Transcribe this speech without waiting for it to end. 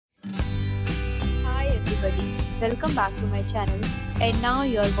everybody, welcome back to my channel. And now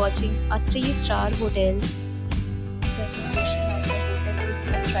you are watching a 3-star hotel. The location of the hotel is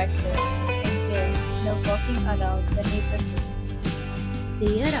attractive and guests love walking around the neighborhood.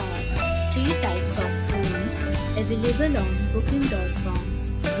 There are 3 types of rooms available on booking.com.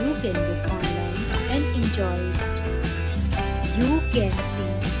 You can book online and enjoy it. You can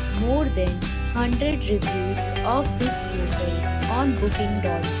see more than 100 reviews of this hotel on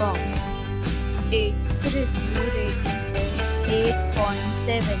booking.com. Its review rating is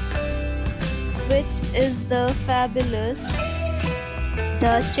 8.7, which is the fabulous.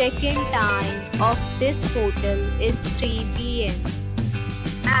 The check-in time of this hotel is 3 p.m.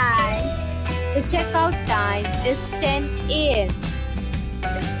 and the checkout time is 10 a.m.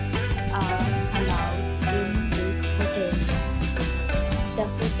 Pets are allowed in this hotel. The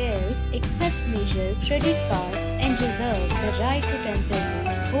hotel accepts major credit cards and reserves the right to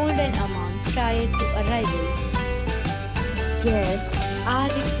temporarily hold an amount prior to arrival. Guests are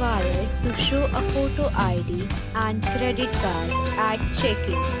required to show a photo ID and credit card at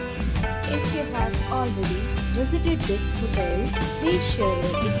check-in. If you have already visited this hotel, please share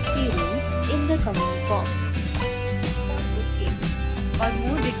your experience in the comment box. For booking or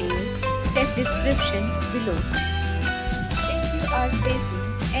more details, check description below. If you are facing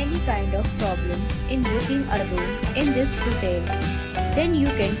any kind of problem in booking a room in this hotel, then you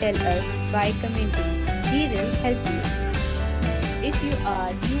can tell us by commenting. We will help you. If you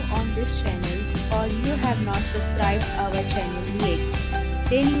are new on this channel or you have not subscribed our channel yet,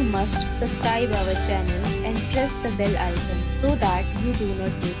 then you must subscribe our channel and press the bell icon so that you do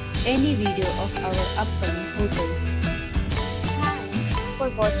not miss any video of our upcoming hotel. Thanks for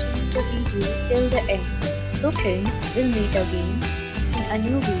watching the video till the end. So friends, we'll meet again in a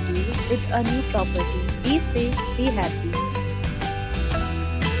new video with a new property. Be safe, be happy.